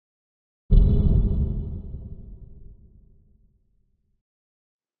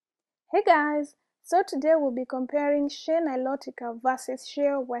Hey guys! So today we'll be comparing Shea Nilotica versus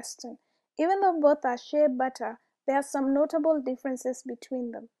Shea Western. Even though both are shea butter, there are some notable differences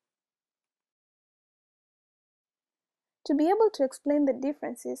between them. To be able to explain the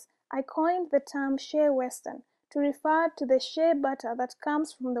differences, I coined the term Shea Western to refer to the shea butter that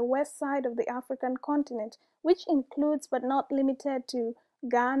comes from the west side of the African continent, which includes but not limited to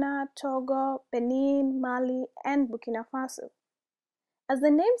Ghana, Togo, Benin, Mali, and Burkina Faso. As the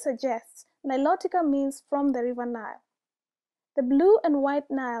name suggests, Nilotica means from the River Nile. The Blue and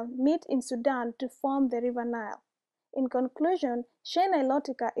White Nile meet in Sudan to form the River Nile. In conclusion, Shea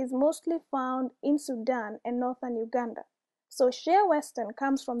Nilotica is mostly found in Sudan and northern Uganda. So Shea Western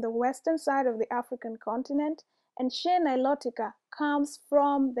comes from the western side of the African continent, and Shea Nilotica comes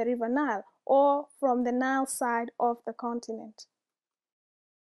from the River Nile or from the Nile side of the continent.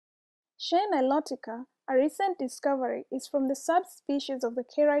 Shea Nilotica, a recent discovery, is from the subspecies of the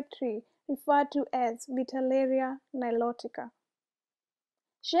charoite tree referred to as Vitellaria nilotica.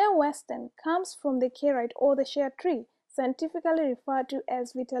 Shea Western comes from the charoite or the shea tree, scientifically referred to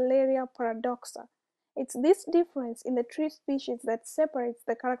as Vitellaria paradoxa. It's this difference in the tree species that separates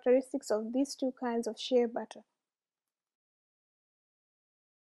the characteristics of these two kinds of shea butter.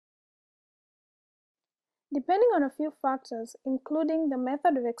 Depending on a few factors, including the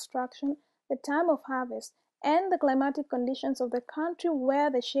method of extraction, the time of harvest, and the climatic conditions of the country where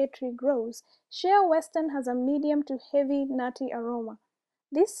the shea tree grows, Shea Western has a medium to heavy nutty aroma.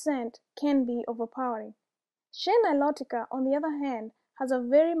 This scent can be overpowering. Shea Nilotica, on the other hand, has a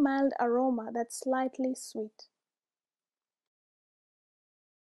very mild aroma that's slightly sweet.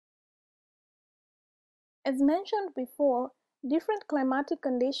 As mentioned before, different climatic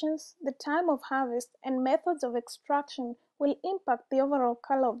conditions, the time of harvest, and methods of extraction will impact the overall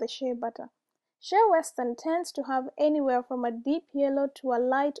color of the shea butter. Shea Western tends to have anywhere from a deep yellow to a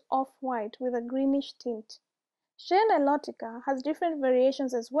light off-white with a greenish tint. Shea Nilotica has different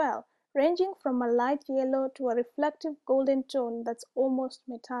variations as well, ranging from a light yellow to a reflective golden tone that's almost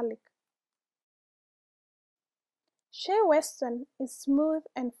metallic. Shea Western is smooth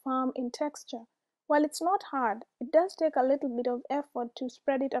and firm in texture. While it's not hard, it does take a little bit of effort to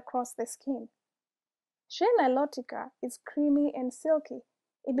spread it across the skin. Shea Nilotica is creamy and silky.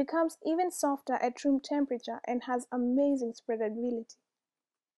 It becomes even softer at room temperature and has amazing spreadability.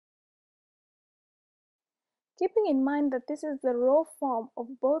 Keeping in mind that this is the raw form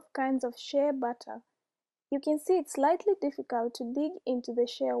of both kinds of shea butter, you can see it's slightly difficult to dig into the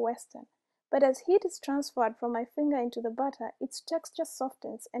Shea Western, but as heat is transferred from my finger into the butter, its texture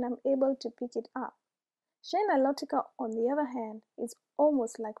softens and I'm able to pick it up. Shea Nilotica, on the other hand, is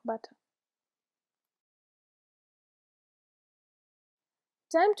almost like butter.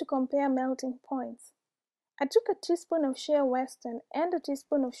 Time to compare melting points. I took a teaspoon of Shea Western and a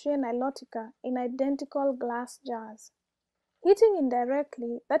teaspoon of Shea Nilotica in identical glass jars. Heating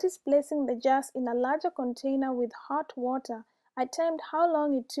indirectly, that is placing the jars in a larger container with hot water, I timed how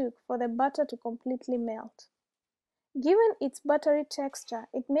long it took for the butter to completely melt. Given its buttery texture,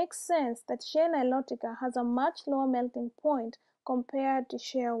 it makes sense that Shea Nilotica has a much lower melting point compared to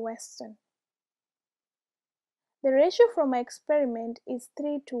Shea Western. The ratio from my experiment is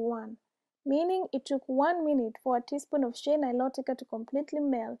 3:1, meaning it took 1 minute for a teaspoon of Shea Nilotica to completely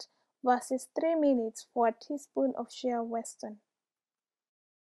melt versus 3 minutes for a teaspoon of Shea Western.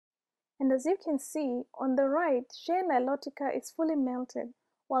 And as you can see, on the right, Shea Nilotica is fully melted,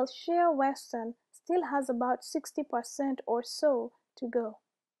 while Shea Western still has about 60% or so to go.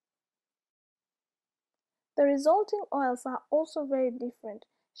 The resulting oils are also very different.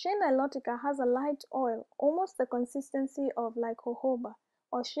 Shea Nilotica has a light oil, almost the consistency of like jojoba,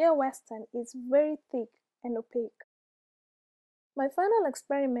 while Shea Western is very thick and opaque. My final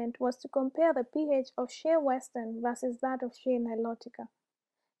experiment was to compare the pH of Shea Western versus that of Shea Nilotica.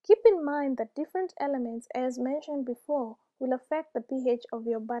 Keep in mind that different elements, as mentioned before, will affect the pH of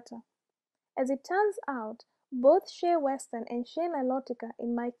your butter. As it turns out, both Shea Western and Shea Nilotica,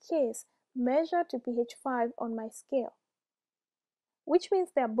 in my case, measure to pH 5 on my scale, which means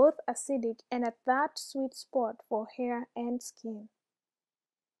they are both acidic and at that sweet spot for hair and skin.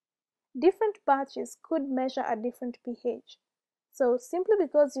 Different batches could measure a different pH, so simply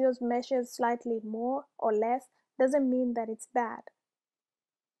because yours measures slightly more or less doesn't mean that it's bad.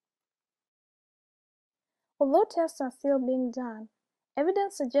 Although tests are still being done,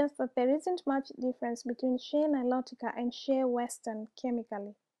 evidence suggests that there isn't much difference between Shea Nilotica and Shea Western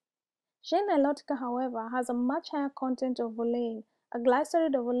chemically. Shea Nilotica, however, has a much higher content of olein, a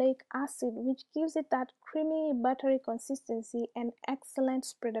glyceride of oleic acid, which gives it that creamy, buttery consistency and excellent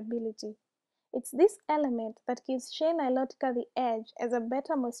spreadability. It's this element that gives Shea Nilotica the edge as a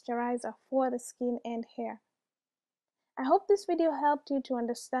better moisturizer for the skin and hair. I hope this video helped you to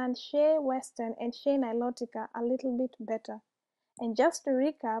understand Shea Western and Shea Nilotica a little bit better. And just to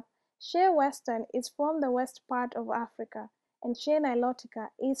recap, Shea Western is from the west part of Africa and Shea Nilotica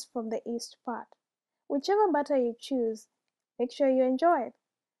is from the east part. Whichever butter you choose, make sure you enjoy it.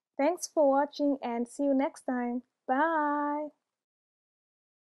 Thanks for watching and see you next time. Bye!